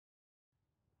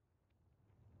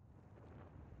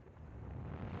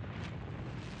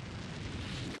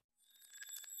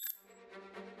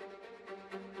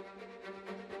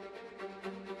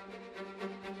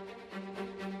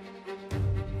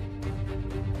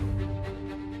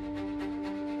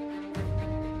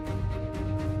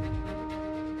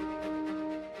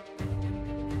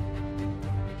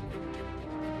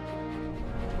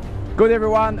Good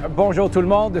everyone, bonjour tout le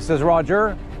monde, this is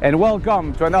Roger, and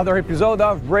welcome to another episode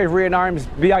of Bravery in Arms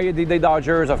BIA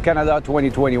Dodgers of Canada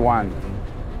 2021.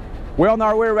 We're on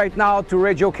our way right now to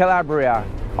Reggio Calabria.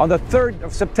 On the 3rd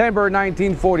of September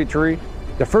 1943,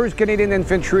 the 1st Canadian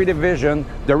Infantry Division,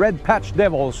 the Red Patch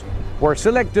Devils, were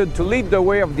selected to lead the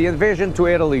way of the invasion to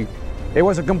Italy. It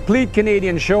was a complete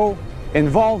Canadian show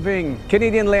involving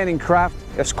Canadian landing craft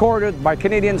escorted by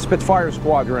Canadian Spitfire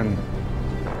Squadron.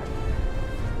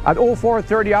 At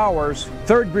 04:30 hours,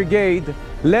 3rd Brigade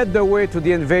led the way to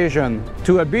the invasion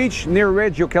to a beach near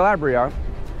Reggio Calabria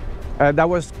that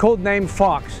was codenamed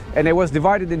Fox, and it was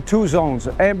divided in two zones,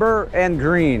 Amber and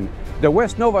Green. The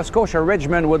West Nova Scotia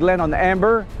Regiment would land on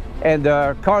Amber, and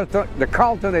the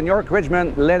Carleton and York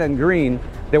Regiment led in Green.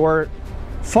 They were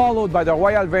followed by the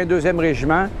Royal 22e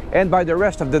Regiment and by the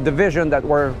rest of the division that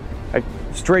were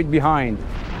straight behind.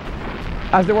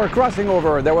 As they were crossing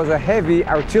over, there was a heavy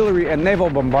artillery and naval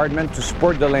bombardment to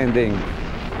support the landing.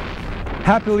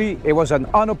 Happily, it was an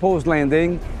unopposed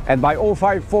landing, and by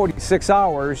 05:46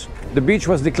 hours, the beach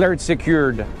was declared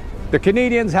secured. The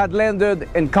Canadians had landed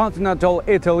in continental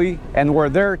Italy and were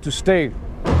there to stay.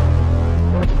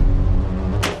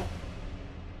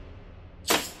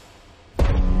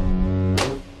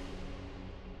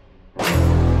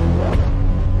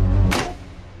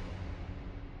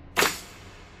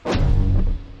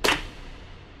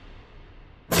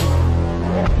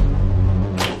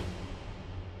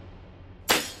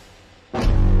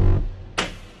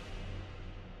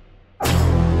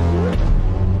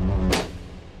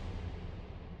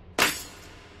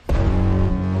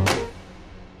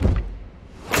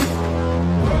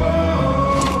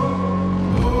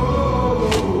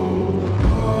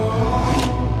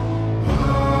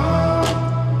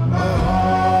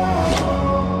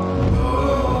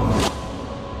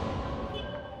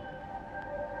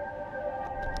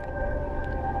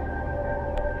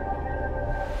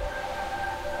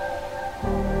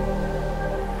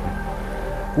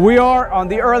 We are on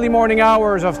the early morning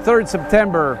hours of 3rd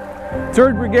September.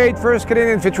 3rd Brigade, 1st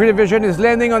Canadian Infantry Division is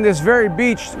landing on this very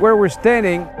beach where we're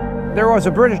standing. There was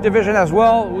a British division as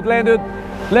well who landed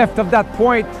left of that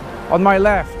point on my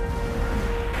left.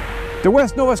 The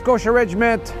West Nova Scotia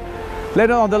Regiment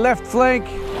landed on the left flank,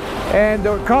 and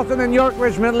the Carleton and York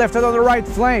Regiment landed on the right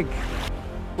flank,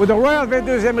 with the Royal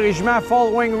 22e Regiment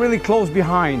following really close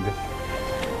behind.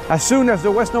 As soon as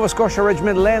the West Nova Scotia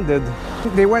Regiment landed,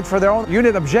 they went for their own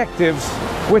unit objectives,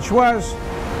 which was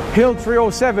Hill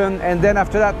 307, and then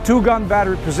after that, 2 gun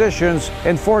battery positions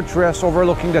in Fortress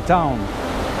overlooking the town.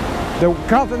 The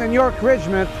Carleton and York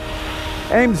Regiment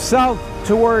aimed south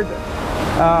toward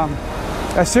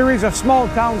a series of small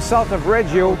towns south of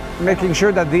Reggio, making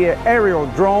sure that the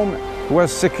aerodrome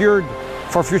was secured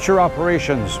for future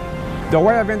operations. The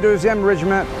Royal 22e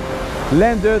Regiment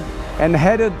landed and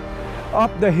headed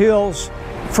up the hills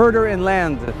further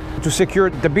inland to secure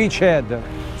the beachhead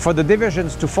for the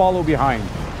divisions to follow behind.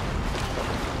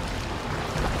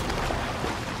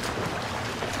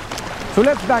 So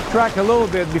let's backtrack a little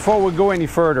bit before we go any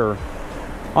further.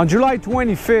 On July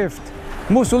 25th,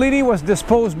 Mussolini was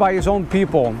disposed by his own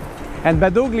people, and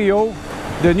Badoglio,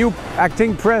 the new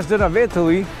acting president of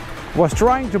Italy, was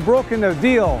trying to broker a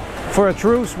deal for a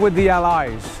truce with the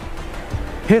Allies.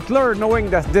 Hitler, knowing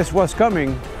that this was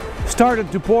coming,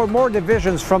 started to pour more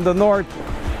divisions from the north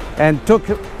and took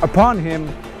upon him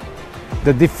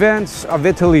the defense of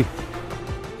Italy.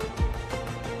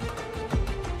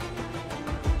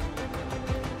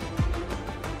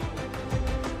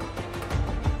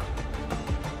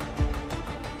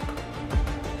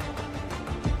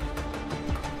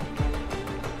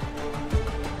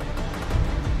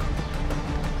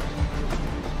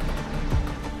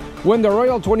 When the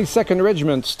Royal 22nd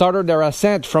Regiment started their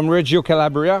ascent from Reggio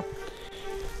Calabria,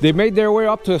 they made their way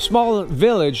up to a small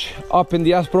village up in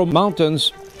the Aspro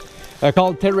Mountains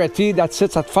called Terretti that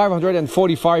sits at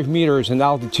 545 meters in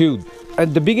altitude.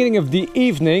 At the beginning of the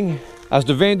evening, as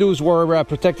the Vendus were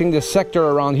protecting this sector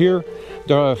around here,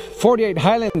 the 48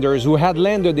 Highlanders who had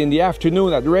landed in the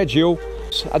afternoon at Reggio,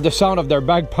 at the sound of their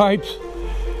bagpipes,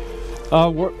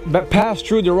 passed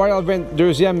through the Royal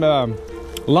 22e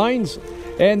lines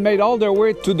and made all their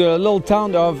way to the little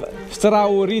town of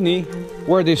Straurini,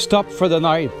 where they stopped for the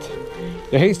night.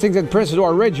 The Hastings and Prince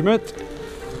Edward Regiment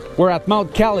were at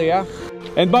Mount Calais,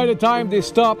 and by the time they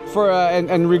stopped for and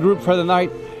regrouped for the night,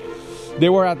 they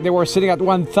were sitting at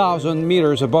 1,000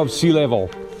 meters above sea level.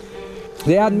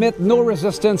 They had met no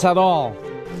resistance at all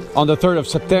on the 3rd of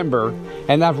September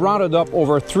and have rounded up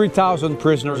over 3,000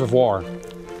 prisoners of war.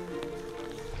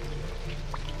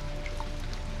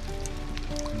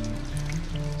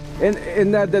 In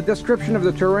the description of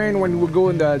the terrain, when we go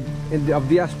in the of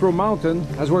the Aspro Mountain.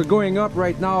 As we're going up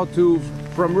right now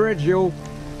from Reggio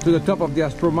to the top of the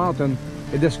Aspro Mountain,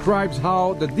 it describes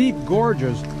how the deep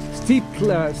gorges, steep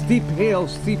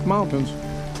hills, steep mountains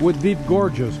with deep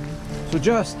gorges. So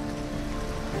just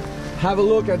have a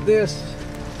look at this.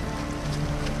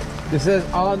 This is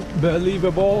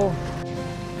unbelievable.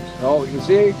 So you can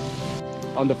see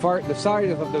on the side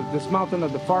of this mountain,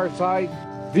 on the far side,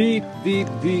 deep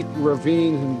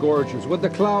ravines and gorges. With the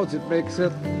clouds, it makes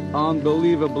it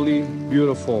unbelievably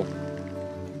beautiful.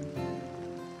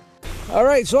 All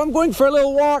right, so I'm going for a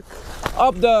little walk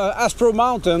up the Aspro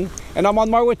Mountain, and I'm on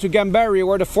my way to Gambari,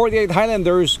 where the 48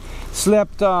 Highlanders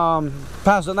slept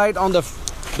past the night on the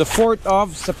 4th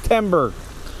of September.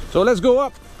 So let's go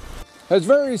up. It's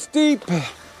very steep.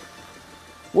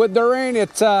 With the rain,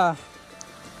 that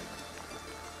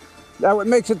what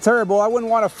makes it terrible. I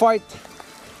wouldn't want to fight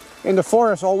in the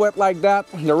forest all wet like that,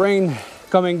 the rain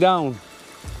coming down.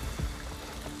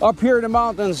 Up here in the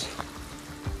mountains,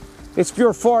 it's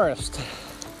pure forest.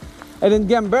 And in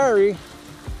Gambari,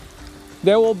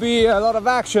 there will be a lot of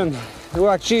action. We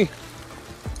got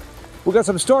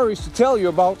some stories to tell you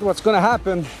about what's going to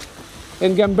happen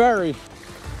in Gambari.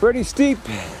 Pretty steep.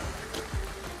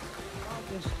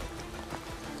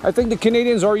 I think the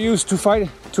Canadians are used to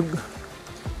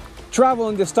travel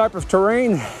in this type of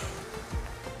terrain.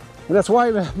 And that's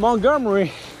why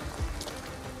Montgomery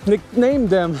nicknamed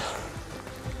them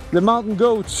the mountain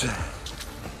goats.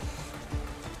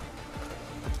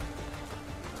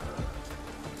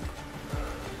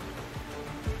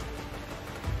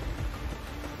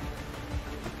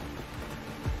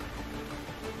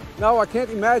 Now I can't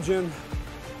imagine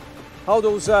how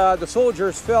the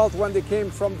soldiers felt when they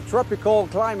came from the tropical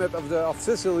climate of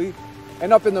Sicily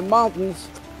and up in the mountains.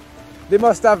 They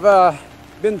must have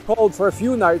been cold for a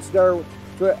few nights there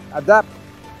to adapt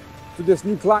to this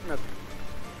new climate.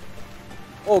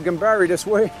 Oh, Gambari this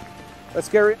way. Let's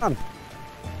carry on.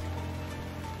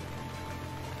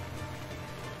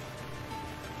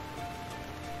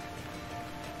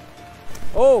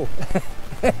 Oh,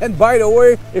 and by the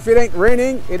way, if it ain't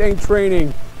raining, it ain't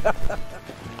training.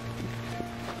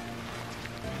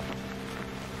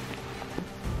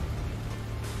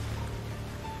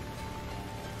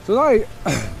 So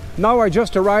now I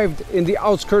just arrived in the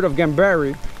outskirts of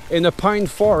Gambari in a pine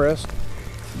forest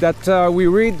that we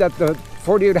read that the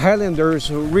 48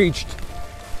 Highlanders reached,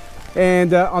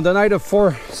 and on the night of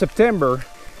 4 September.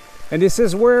 And this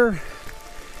is where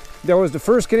there was the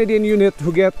first Canadian unit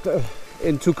who get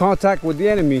into contact with the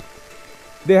enemy.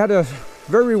 They had a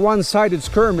very one-sided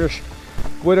skirmish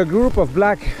with a group of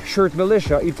black shirt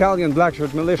militia, Italian black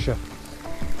shirt militia.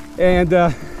 And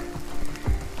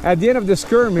at the end of the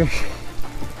skirmish,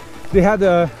 they had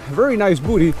a very nice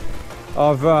booty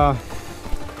of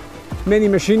many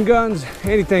machine guns,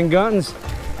 anything guns,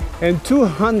 and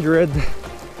 200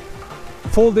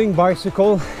 folding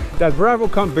bicycle that Bravo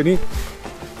company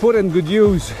put in good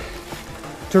use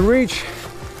to reach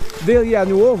Delia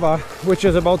Nuova, which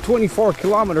is about 24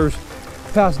 kilometers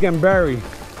past Gambari.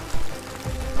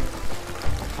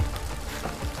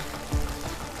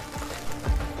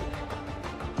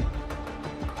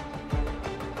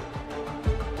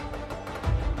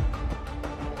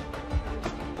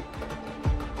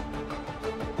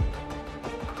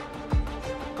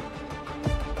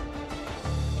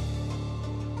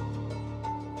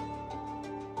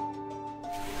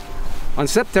 On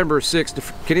September 6th, the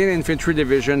Canadian Infantry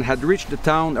Division had reached the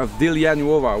town of Delia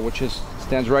Nuova, which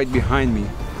stands right behind me.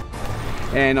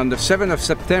 And on the 7th of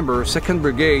September, 2nd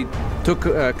Brigade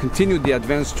continued the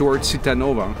advance towards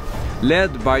Citanova,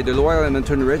 led by the Loyal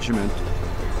Edmonton Regiment.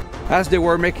 As they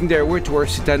were making their way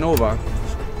towards Citanova,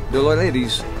 the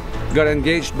ladies got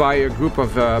engaged by a group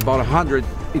of about 100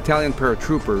 Italian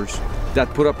paratroopers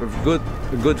that put up a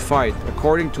good fight.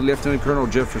 According to Lieutenant Colonel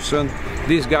Jefferson,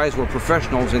 these guys were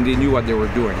professionals and they knew what they were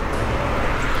doing.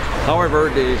 However,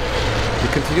 they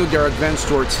continued their advance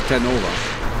towards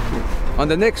Citanova. On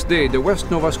the next day, the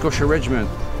West Nova Scotia Regiment,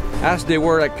 as they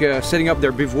were setting up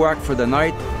their bivouac for the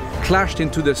night, clashed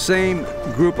into the same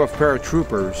group of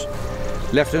paratroopers.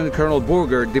 Lieutenant Colonel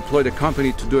Burger deployed a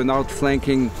company to do an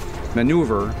outflanking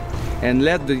maneuver and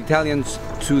led the Italians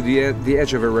to the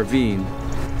edge of a ravine.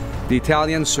 The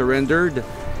Italians surrendered,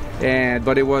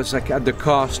 but it was at the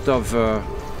cost of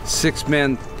 6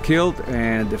 men killed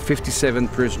and 57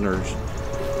 prisoners.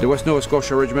 The West Nova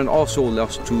Scotia Regiment also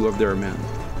lost 2 of their men.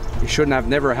 It shouldn't have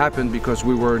never happened because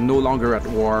we were no longer at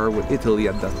war with Italy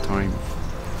at that time,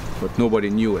 but nobody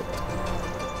knew it.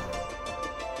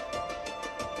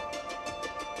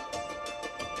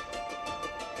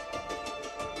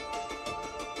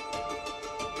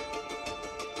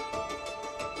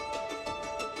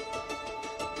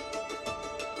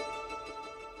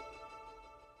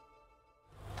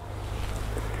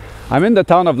 I'm in the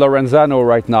town of Lorenzano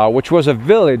right now, which was a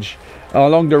village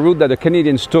along the route that the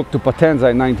Canadians took to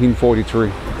Potenza in 1943.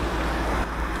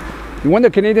 When the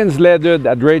Canadians landed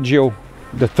at Reggio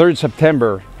the 3rd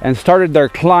September and started their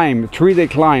climb, 3-day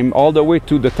climb, all the way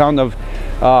to the town of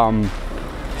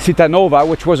Citanova,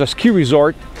 which was a ski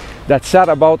resort that sat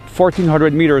about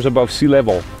 1,400 meters above sea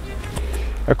level.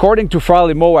 According to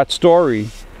Frale Moat's story,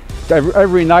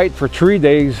 every night for 3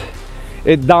 days,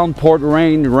 it downpoured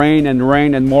rain, rain, and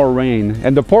rain, and more rain.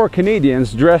 And the poor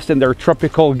Canadians, dressed in their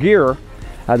tropical gear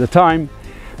at the time,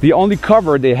 the only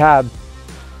cover they had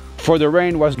for the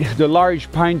rain was the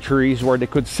large pine trees where they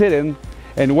could sit in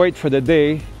and wait for the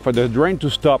day for the rain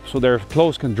to stop so their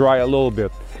clothes can dry a little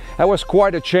bit. That was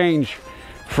quite a change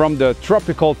from the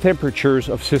tropical temperatures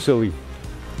of Sicily.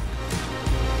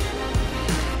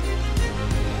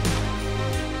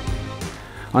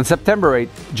 On September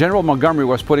 8th, General Montgomery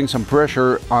was putting some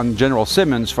pressure on General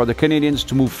Simmons for the Canadians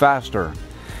to move faster.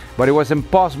 But it was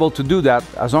impossible to do that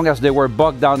as long as they were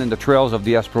bogged down in the trails of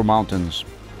the Espro Mountains.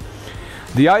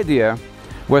 The idea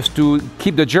was to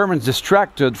keep the Germans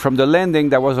distracted from the landing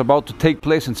that was about to take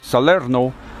place in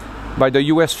Salerno by the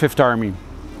US 5th Army.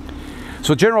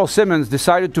 So General Simmons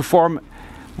decided to form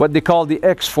what they call the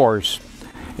X-Force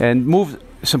and move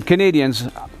some Canadians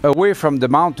away from the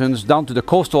mountains down to the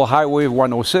coastal highway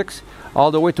 106 all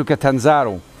the way to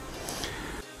Catanzaro.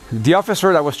 The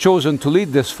officer that was chosen to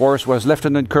lead this force was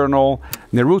Lieutenant Colonel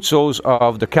Neruzos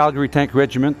of the Calgary Tank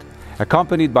Regiment,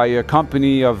 accompanied by a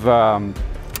company of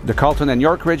the Carleton and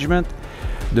York Regiment,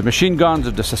 the machine guns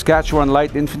of the Saskatchewan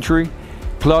Light Infantry,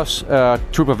 plus a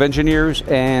troop of engineers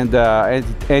and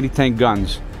anti-tank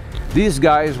guns. These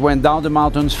guys went down the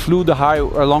mountains, flew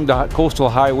along the coastal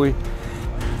highway.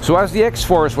 So as the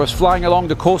X-Force was flying along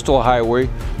the coastal highway,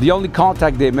 the only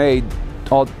contact they made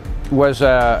was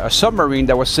a submarine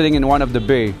that was sitting in one of the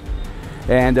bay.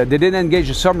 And they didn't engage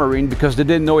the submarine because they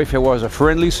didn't know if it was a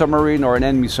friendly submarine or an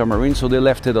enemy submarine, so they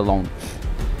left it alone.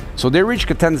 So they reached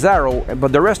Catanzaro,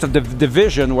 but the rest of the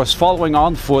division was following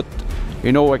on foot,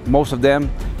 you know, like most of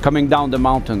them, coming down the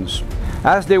mountains.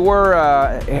 As they were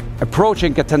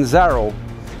approaching Catanzaro,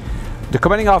 the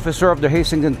commanding officer of the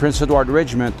Hastings and Prince Edward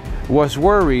Regiment was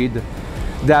worried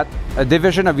that a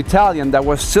division of Italian that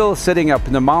was still sitting up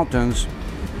in the mountains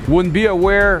wouldn't be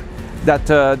aware that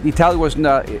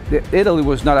Italy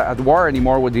was not at war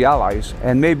anymore with the Allies,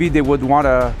 and maybe they would want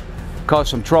to cause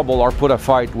some trouble or put a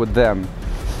fight with them.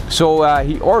 So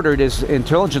he ordered his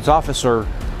intelligence officer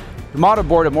to mount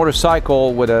aboard a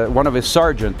motorcycle with one of his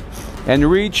sergeants and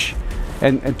reach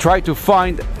and try to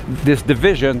find this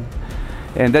division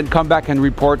and then come back and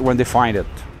report when they find it.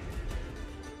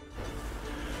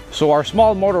 So our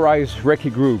small motorized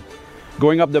recce group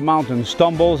going up the mountain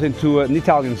stumbles into an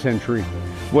Italian sentry.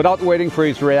 Without waiting for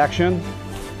his reaction,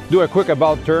 do a quick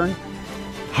about turn,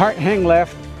 hang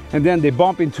left, and then they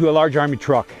bump into a large army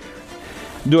truck.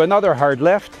 Do another hard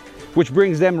left, which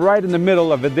brings them right in the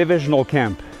middle of a divisional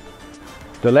camp.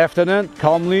 The lieutenant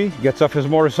calmly gets off his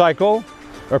motorcycle,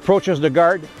 approaches the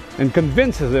guard, and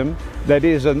convinces him that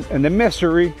he is an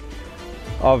emissary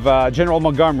of General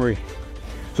Montgomery.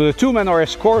 So the two men are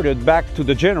escorted back to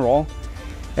the general,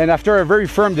 and after a very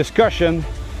firm discussion,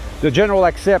 the general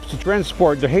accepts to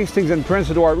transport the Hastings and Prince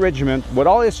Edward Regiment with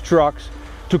all its trucks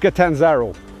to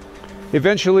Catanzaro.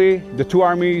 Eventually, the two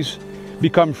armies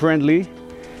become friendly,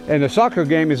 and a soccer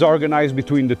game is organized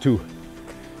between the two.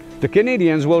 The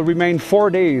Canadians will remain 4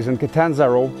 days in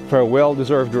Catanzaro for a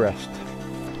well-deserved rest.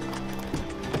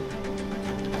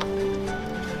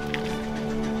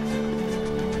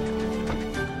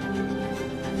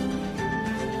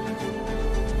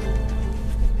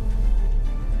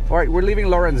 All right, we're leaving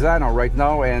Lorenzano right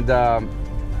now, and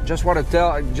just want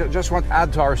to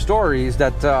add to our stories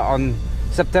that on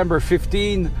September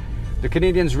 15, the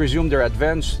Canadians resumed their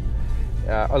advance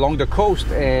along the coast,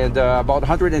 and about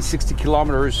 160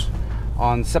 kilometers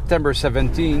on September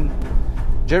 17,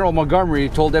 General Montgomery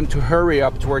told them to hurry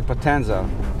up toward Potenza.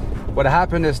 What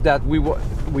happened is that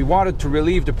we wanted to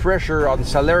relieve the pressure on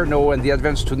Salerno and the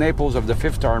advance to Naples of the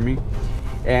 5th Army,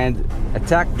 and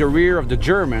attack the rear of the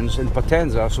Germans in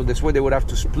Potenza, so this way they would have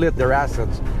to split their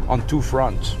assets on two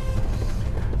fronts.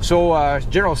 So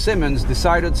General Simmons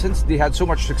decided, since they had so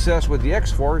much success with the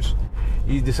X-Force,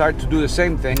 he decided to do the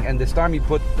same thing, and this time he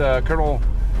put Colonel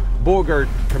Bogart,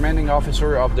 commanding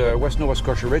officer of the West Nova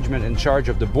Scotia Regiment, in charge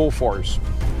of the Bow Force.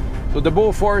 So the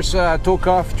Bow Force took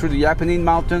off through the Apennine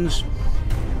Mountains,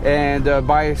 and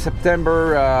by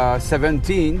September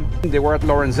 17, they were at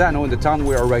Lorenzano, in the town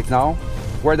we are right now,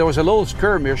 where there was a little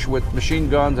skirmish with machine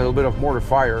guns, a little bit of mortar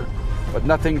fire, but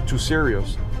nothing too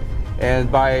serious. and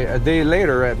by a day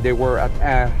later they were at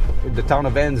the town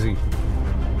of Annecy.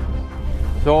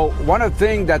 So one of the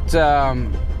things that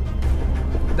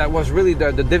that was really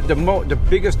the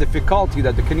biggest difficulty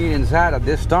that the Canadians had at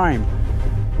this time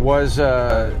was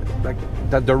like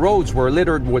that the roads were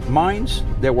littered with mines.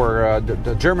 There were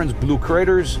the Germans blew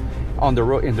craters on the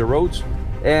in the roads,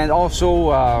 and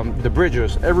also the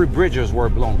bridges. Every bridges were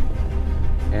blown,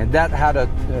 and that had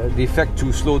the effect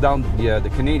to slow down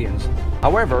the Canadians.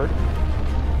 However,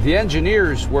 the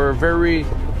engineers were very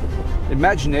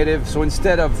imaginative, so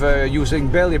instead of using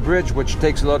Bailey Bridge, which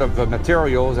takes a lot of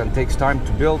materials and takes time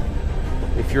to build,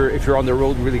 if you're on the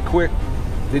road really quick,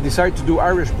 they decided to do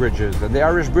Irish bridges. And the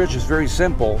Irish bridge is very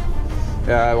simple.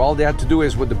 All they had to do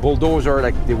is with the bulldozer,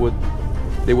 like they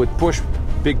would push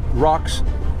big rocks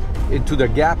into the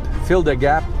gap, fill the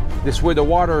gap. This way the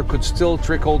water could still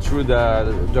trickle through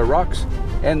the rocks,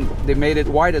 and they made it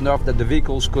wide enough that the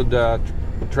vehicles could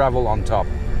travel on top.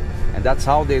 And that's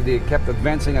how they kept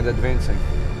advancing and advancing.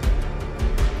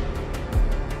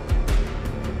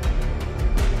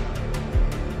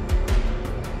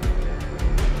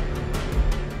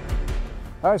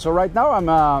 All right, so right now I'm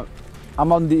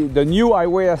on the new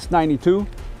highway S92,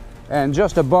 and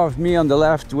just above me on the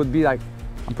left would be, like,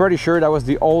 I'm pretty sure that was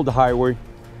the old highway,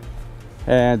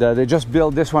 and they just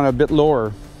built this one a bit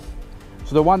lower.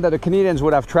 So the one that the Canadians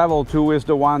would have traveled to is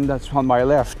the one that's on my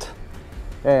left.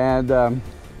 And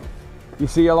you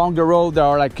see along the road there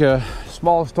are like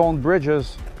small stone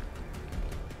bridges,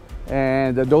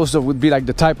 and those would be like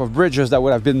the type of bridges that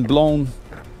would have been blown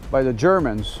by the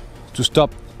Germans to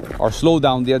stop or slow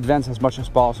down the advance as much as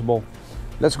possible.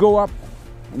 Let's go up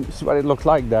and see what it looked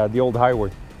like, the old highway.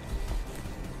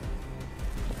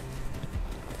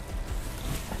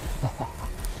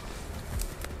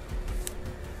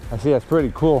 I see, it's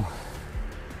pretty cool.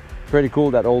 Pretty cool,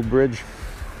 that old bridge.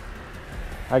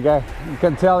 Okay, you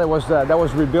can tell it was that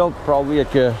was rebuilt probably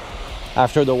like,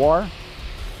 after the war.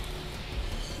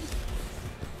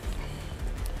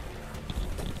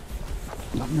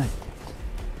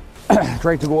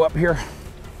 Trying to go up here.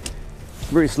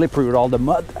 Very slippery with all the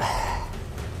mud.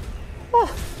 All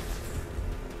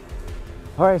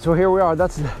right, so here we are.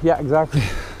 That's, yeah, exactly.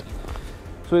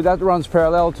 So that runs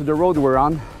parallel to the road we're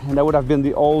on, and that would have been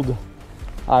the old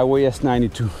highway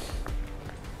S92.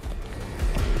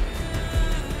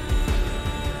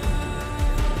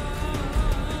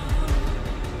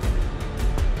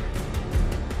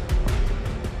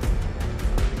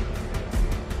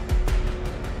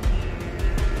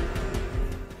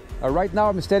 Right now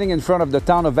I'm standing in front of the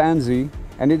town of Annecy,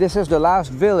 and this is the last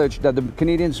village that the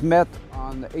Canadians met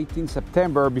on 18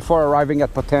 September before arriving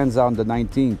at Potenza on the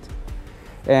 19th.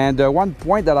 And one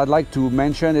point that I'd like to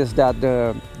mention is that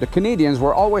the Canadians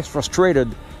were always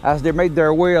frustrated as they made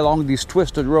their way along these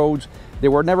twisted roads. They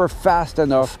were never fast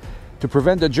enough to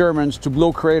prevent the Germans to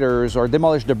blow craters or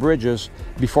demolish the bridges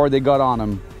before they got on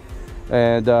them.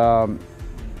 And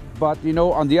but you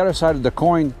know, on the other side of the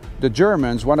coin, the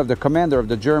Germans, one of the commander of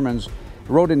the Germans,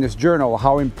 wrote in his journal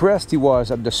how impressed he was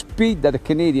at the speed that the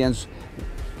Canadians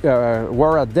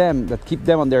were at them, that keep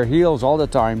them on their heels all the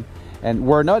time, and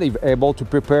were not able to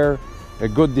prepare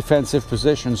good defensive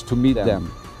positions to meet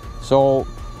them. So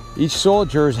each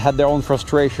soldier had their own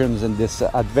frustrations in this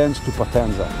advance to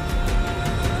Potenza.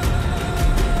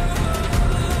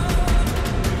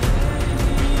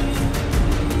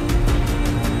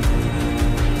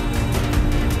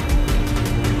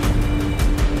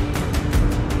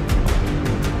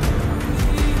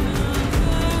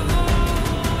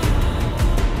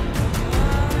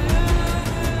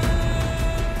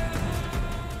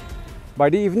 By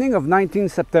the evening of 19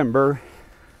 September,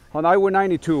 on Highway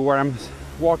 92, where I'm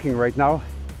walking right now,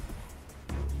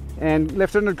 and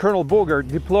Lieutenant Colonel Bogart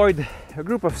deployed a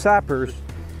group of sappers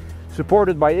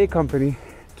supported by A Company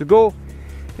to go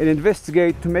and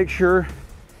investigate to make sure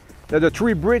that the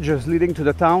 3 bridges leading to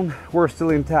the town were still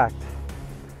intact.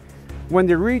 When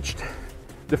they reached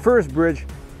the first bridge,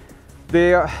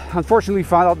 they unfortunately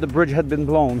found out the bridge had been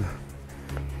blown,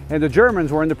 and the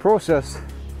Germans were in the process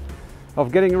of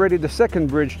getting ready the second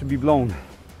bridge to be blown.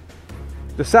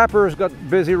 The sappers got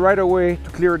busy right away to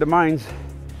clear the mines,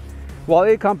 while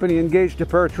A Company engaged the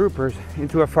paratroopers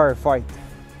into a firefight.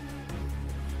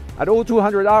 At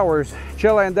 0200 hours,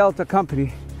 Cella and Delta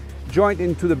Company joined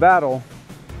into the battle,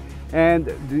 and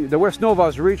the West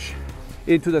Novas reached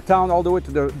into the town all the way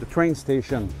to the train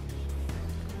station.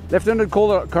 Lieutenant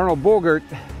Colonel Bogart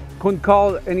couldn't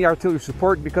call any artillery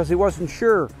support because he wasn't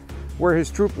sure where his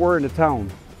troops were in the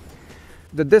town.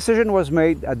 The decision was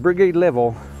made at brigade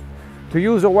level to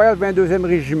use the Wild 22e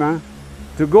Regiment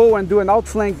to go and do an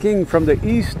outflanking from the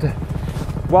east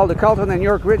while the Carleton and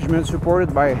York regiments,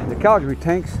 supported by the Calgary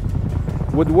tanks,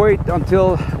 would wait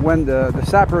until when the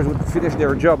sappers would finish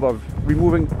their job of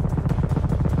removing.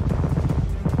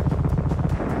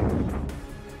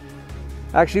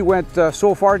 Actually went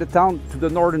so far down to the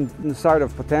northern side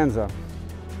of Potenza.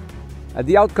 At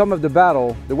the outcome of the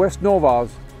battle, the West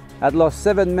Novas had lost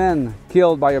 7 men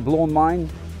killed by a blown mine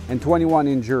and 21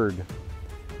 injured.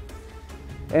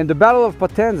 And the Battle of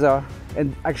Potenza,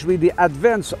 and actually the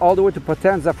advance all the way to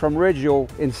Potenza from Reggio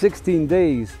in 16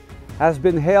 days, has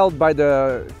been hailed by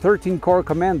the 13th Corps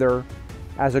commander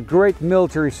as a great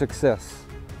military success.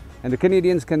 And the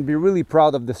Canadians can be really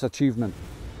proud of this achievement.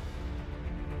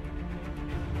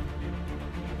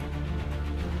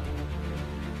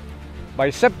 By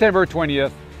September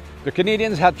 20th, the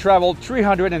Canadians had traveled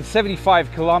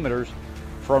 375 kilometers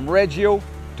from Reggio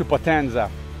to Potenza.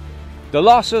 The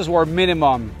losses were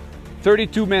minimum: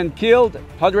 32 men killed,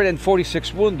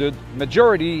 146 wounded,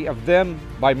 majority of them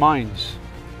by mines.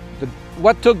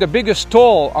 What took the biggest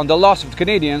toll on the loss of the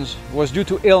Canadians was due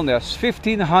to illness.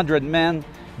 1,500 men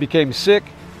became sick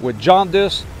with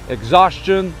jaundice,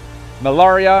 exhaustion,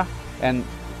 malaria, and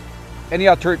any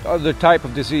other type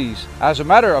of disease. As a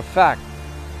matter of fact,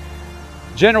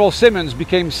 General Simmons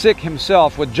became sick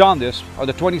himself with jaundice on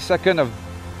the 22nd of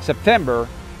September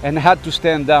and had to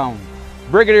stand down.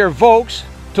 Brigadier Vaux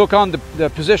took on the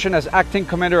position as acting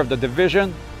commander of the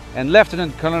division, and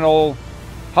Lieutenant Colonel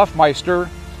Hofmeister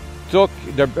took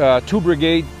the 2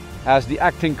 Brigade as the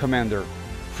acting commander.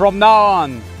 From now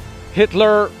on,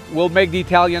 Hitler will make the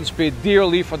Italians pay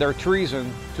dearly for their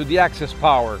treason to the Axis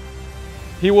power.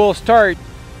 He will start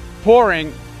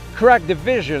pouring crack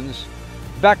divisions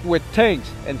back with tanks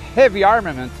and heavy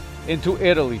armament into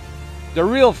Italy. The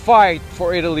real fight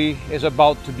for Italy is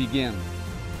about to begin.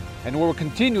 And we will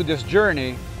continue this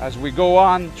journey as we go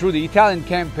on through the Italian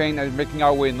campaign and making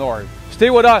our way north. Stay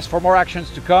with us for more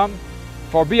actions to come.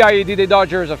 For BIA D-Day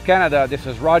Dodgers of Canada, this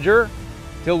is Roger.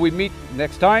 Till we meet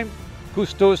next time,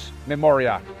 Custos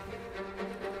Memoria.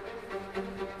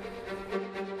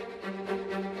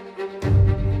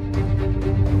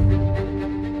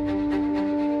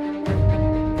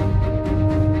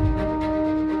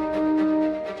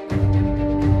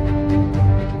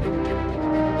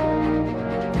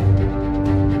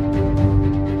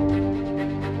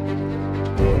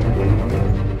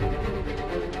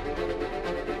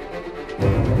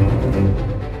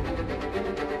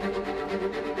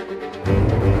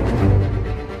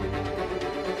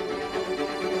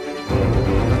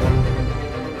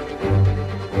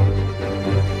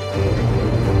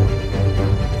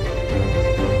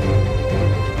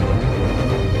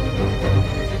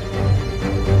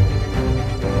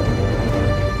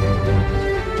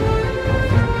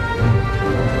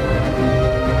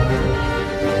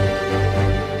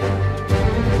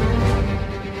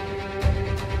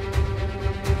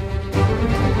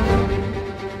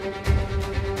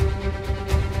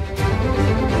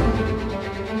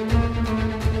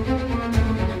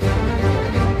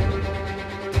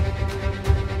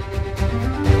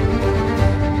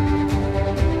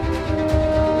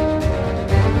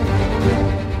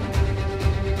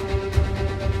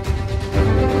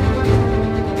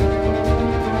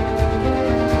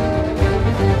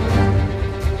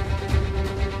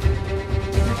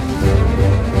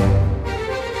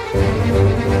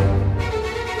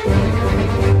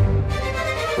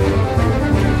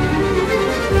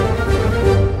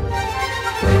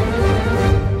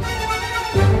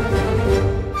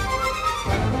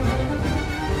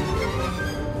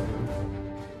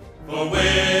 Away.